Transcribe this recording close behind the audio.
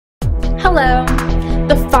Hello.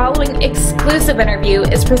 The following exclusive interview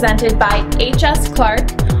is presented by H.S.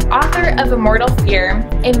 Clark, author of Immortal Fear,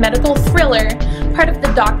 a medical thriller, part of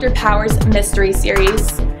the Dr. Powers mystery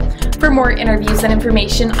series. For more interviews and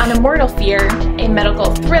information on Immortal Fear, a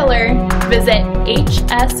medical thriller, visit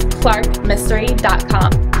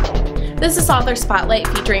hsclarkmystery.com. This is Author Spotlight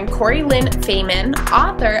featuring Corey Lynn Fayman,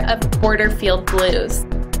 author of Borderfield Blues.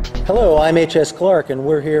 Hello, I'm H.S. Clark, and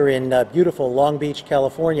we're here in beautiful Long Beach,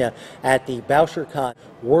 California at the Bouchercon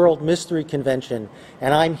World Mystery Convention,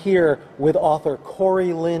 and I'm here with author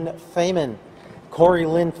Corey Lynn Fayman. Corey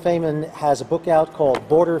Lynn Fayman has a book out called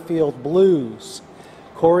Borderfield Blues.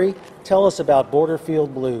 Corey, tell us about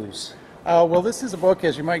Borderfield Blues. Well, this is a book,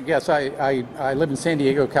 as you might guess. I live in San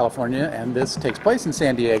Diego, California, and this takes place in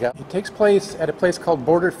San Diego. It takes place at a place called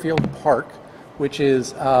Borderfield Park, which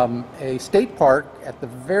is a state park at the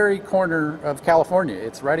very corner of California.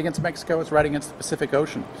 It's right against Mexico, it's right against the Pacific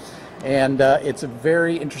Ocean. And it's a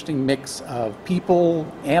very interesting mix of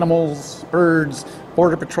people, animals, birds,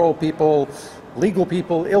 border patrol people, legal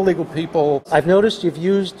people, illegal people. I've noticed you've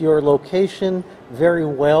used your location very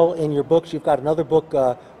well in your books. You've got another book,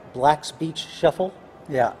 Black's Beach Shuffle,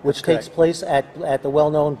 which takes place at the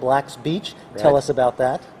well-known Black's Beach. Right. Tell us about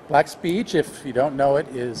that. Black's Beach, if you don't know it,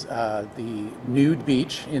 is the nude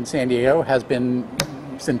beach in San Diego, has been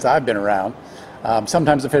since I've been around,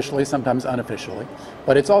 sometimes officially, sometimes unofficially.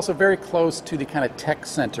 But it's also very close to the kind of tech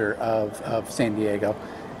center of San Diego.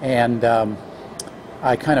 And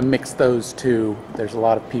I kind of mix those two. There's a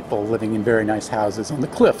lot of people living in very nice houses on the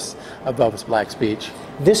cliffs above Black's Beach.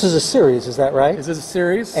 This is a series, is that right? This is a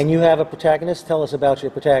series. And you have a protagonist. Tell us about your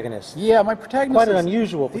protagonist. Yeah, my protagonist quite an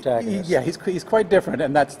unusual protagonist. Yeah, he's quite different,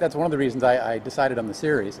 and that's one of the reasons I decided on the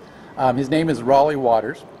series. His name is Raleigh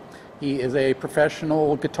Waters. He is a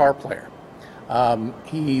professional guitar player.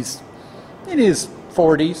 He's in his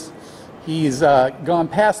 40s. He's gone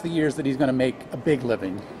past the years that he's going to make a big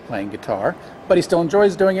living playing guitar, but he still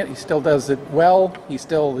enjoys doing it. He still does it well. He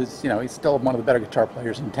still is, he's still one of the better guitar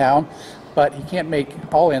players in town, but he can't make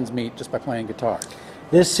all ends meet just by playing guitar.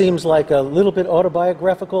 This seems like a little bit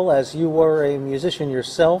autobiographical, as you were a musician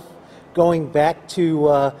yourself, going back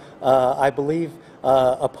to, I believe,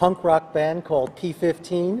 a punk rock band called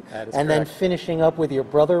P15, and then finishing up with your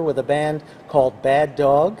brother with a band called Bad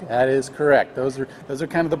Dog. That is correct. Those are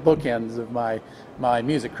kind of the bookends of my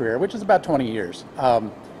music career, which is about 20 years.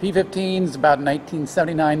 P15 is about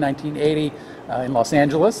 1979, 1980 in Los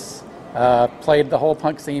Angeles. Played the whole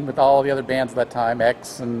punk scene with all the other bands at that time,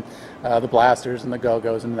 X and the Blasters and the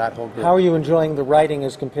Go-Go's and that whole group. How are you enjoying the writing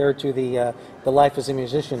as compared to the life as a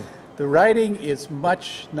musician? The writing is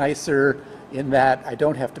much nicer in that I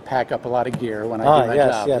don't have to pack up a lot of gear when I do my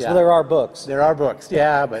job. Yes. Yeah. Well, there are books. There are books,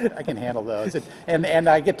 yeah, but I can handle those. And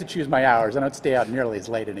I get to choose my hours. I don't stay out nearly as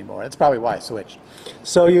late anymore. That's probably why I switched.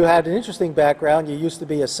 So you had an interesting background. You used to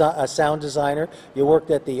be a sound designer. You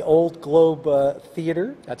worked at the Old Globe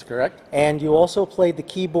Theater. That's correct. And you also played the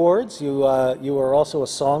keyboards. You were also a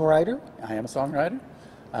songwriter. I am a songwriter.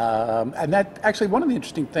 And that actually one of the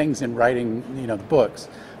interesting things in writing, the books,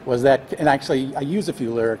 was that, and actually I use a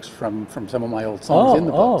few lyrics from some of my old songs in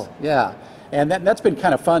the books. Yeah, and that's been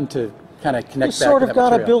kind of fun to kind of connect. You sort of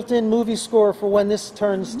got a built-in movie score for when this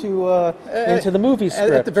turns to into the movie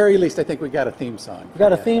script. At the very least, I think we got a theme song. You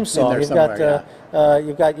got a theme song.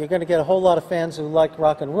 You're going to get a whole lot of fans who like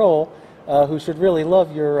rock and roll. Who should really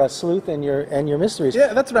love your sleuth and your mysteries.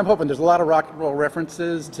 Yeah, that's what I'm hoping. There's a lot of rock and roll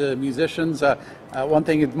references to musicians. One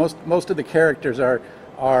thing is most of the characters are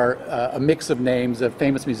a mix of names of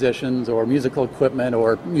famous musicians or musical equipment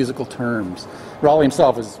or musical terms. Raleigh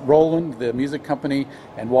himself is Roland, the music company,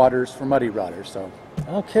 and Waters for Muddy Rotters. So.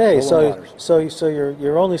 Okay, so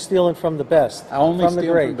you're only stealing from the best. I only from the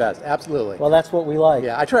steal great. from the best. Absolutely. Well, that's what we like.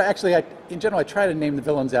 Yeah, in general, I try to name the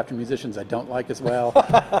villains after musicians I don't like as well,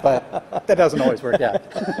 but that doesn't always work out.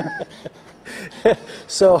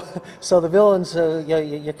 So the villains,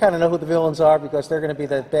 you kind of know who the villains are because they're going to be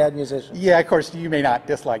the bad musicians. Yeah, of course, you may not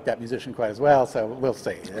dislike that musician quite as well, so we'll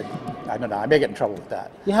see. I don't know. I may get in trouble with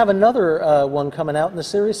that. You have another one coming out in the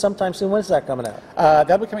series sometime soon. When's that coming out?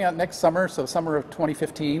 That'll be coming out next summer, so summer of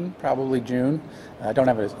 2015, probably June. I don't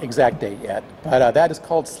have an exact date yet, but that is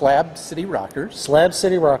called Slab City Rockers. Slab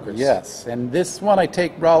City Rockers. Yes, and this one I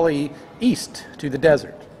take Raleigh east to the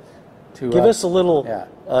desert. Give us a little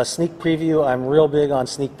sneak preview. I'm real big on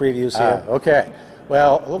sneak previews here. Okay.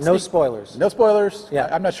 Well, no spoilers. No spoilers.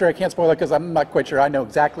 Yeah. I'm not sure I can't spoil it because I'm not quite sure I know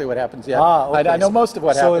exactly what happens yet. Okay. I know most of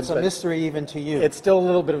what happens. So it's a mystery even to you. It's still a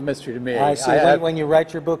little bit of a mystery to me. I see. When you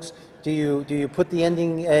write your books, do you put the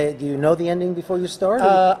ending? Do you know the ending before you start,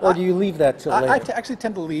 or do you leave that till later? I actually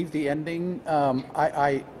tend to leave the ending.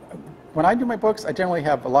 when I do my books, I generally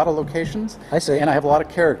have a lot of locations. I see. And I have a lot of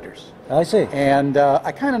characters. I see. And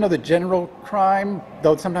I kind of know the general crime,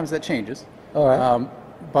 though sometimes that changes. All right.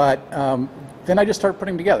 Then I just start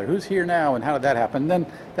putting together who's here now and how did that happen. Then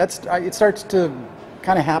it starts to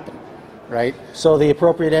kind of happen, right? So the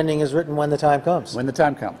appropriate ending is written when the time comes. When the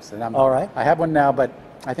time comes. And all right. I have one now, but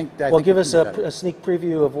I think. Give us a sneak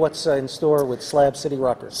preview of what's in store with Slab City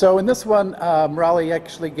Rockers. So in this one, Raleigh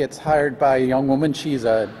actually gets hired by a young woman. She's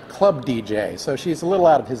a club DJ, so she's a little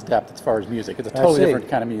out of his depth as far as music. It's a totally different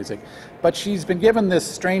kind of music. But she's been given this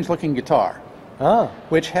strange-looking guitar,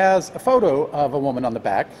 which has a photo of a woman on the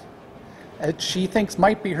back that she thinks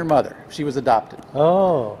might be her mother. She was adopted.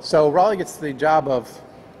 Oh. So Raleigh gets the job of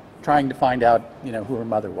trying to find out, who her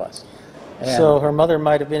mother was. And so her mother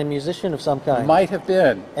might have been a musician of some kind. Might have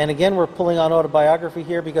been. And again, we're pulling on autobiography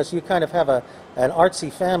here because you kind of have an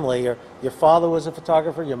artsy family. Your father was a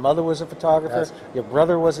photographer, your mother was a photographer, yes. Your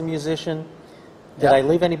brother was a musician. Did I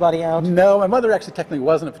leave anybody out? No, my mother actually technically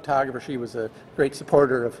wasn't a photographer. She was a great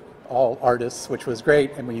supporter of all artists, which was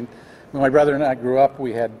great. And when my brother and I grew up,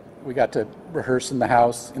 we got to rehearse in the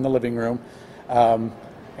house, in the living room.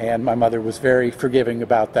 And my mother was very forgiving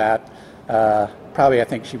about that. Probably, I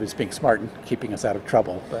think she was being smart and keeping us out of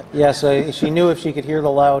trouble. But yeah, so she knew if she could hear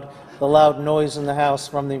the loud noise in the house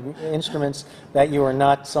from the instruments that you were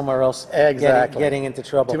not somewhere else getting into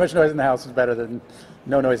trouble. Too much noise in the house is better than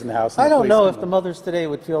no noise in the house. I don't know if the mothers today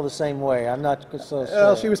would feel the same way. I'm not so sure.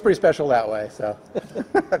 Well, she was pretty special that way, so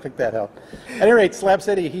I think that helped. At any rate, Slab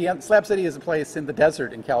City. Slab City is a place in the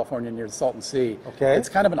desert in California near the Salton Sea. Okay. It's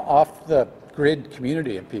kind of an off-the-grid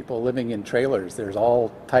community of people living in trailers. There's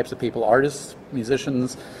all types of people, artists,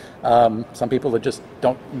 musicians, some people that just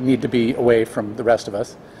don't need to be away from the rest of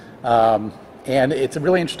us. And it's a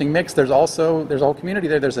really interesting mix. There's a whole community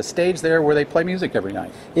there. There's a stage there where they play music every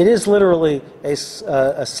night. It is literally a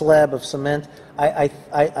slab of cement.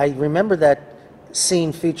 I remember that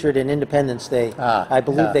scene featured in Independence Day. I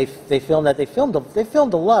believe they filmed that. They filmed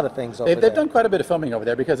a lot of things over there. They've done quite a bit of filming over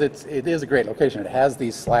there because it is a great location. It has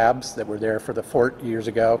these slabs that were there for the fort years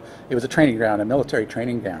ago. It was a training ground, a military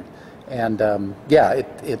training ground. And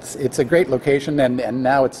it's a great location, and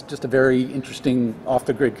now it's just a very interesting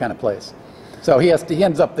off-the-grid kind of place. So he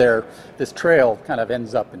ends up there. This trail kind of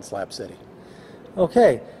ends up in Slab City.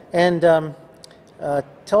 Okay, and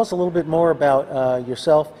tell us a little bit more about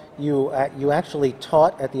yourself. You actually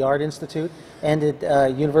taught at the Art Institute and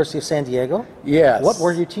at University of San Diego. Yes. What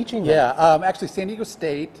were you teaching there? Yeah, actually San Diego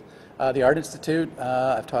State, the Art Institute.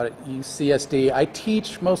 I've taught at UCSD. I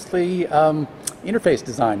teach mostly interface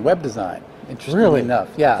design, web design. Interestingly enough,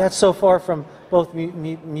 yeah. That's so far from both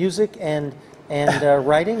music and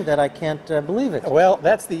writing that I can't believe it. Well,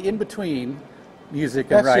 that's the in-between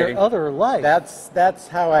music and writing. That's your other life. That's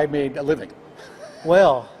how I made a living.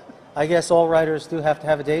 Well, I guess all writers do have to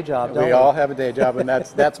have a day job, don't they? We all have a day job, and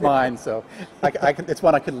that's mine. So it's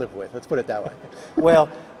one I can live with. Let's put it that way. Well,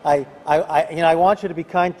 I want you to be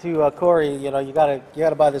kind to Corey. You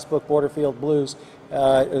gotta buy this book, Borderfield Blues,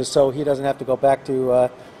 so he doesn't have to go back to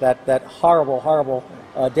that horrible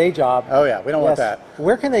day job. Oh yeah, we don't want that.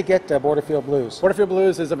 Where can they get Borderfield Blues? Borderfield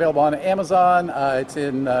Blues is available on Amazon. It's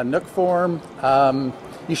in Nook form.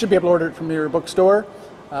 You should be able to order it from your bookstore.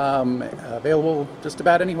 Available just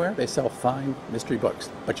about anywhere. They sell fine mystery books,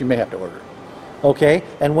 but you may have to order it. Okay,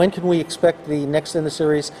 and when can we expect the next in the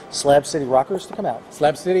series, Slab City Rockers, to come out?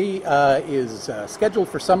 Slab City is scheduled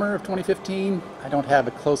for summer of 2015. I don't have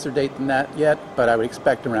a closer date than that yet, but I would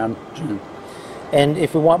expect around June. And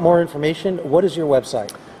if we want more information, what is your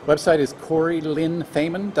website? Website is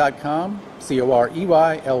CoreyLynnFayman.com,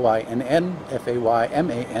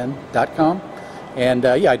 CoreyLynnFayman.com. And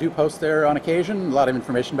I do post there on occasion, a lot of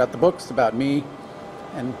information about the books, about me,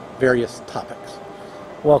 and various topics.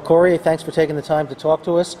 Well, Corey, thanks for taking the time to talk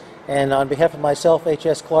to us. And on behalf of myself,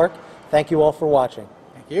 H.S. Clark, thank you all for watching.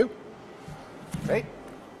 Thank you. Great.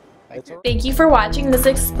 Thank you for watching this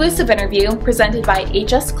exclusive interview presented by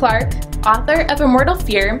H.S. Clark, author of Immortal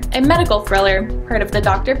Fear, a medical thriller, part of the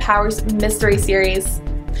Dr. Powers Mystery Series.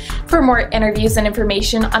 For more interviews and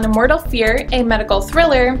information on Immortal Fear, a medical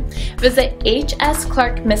thriller, visit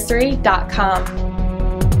hsclarkmystery.com.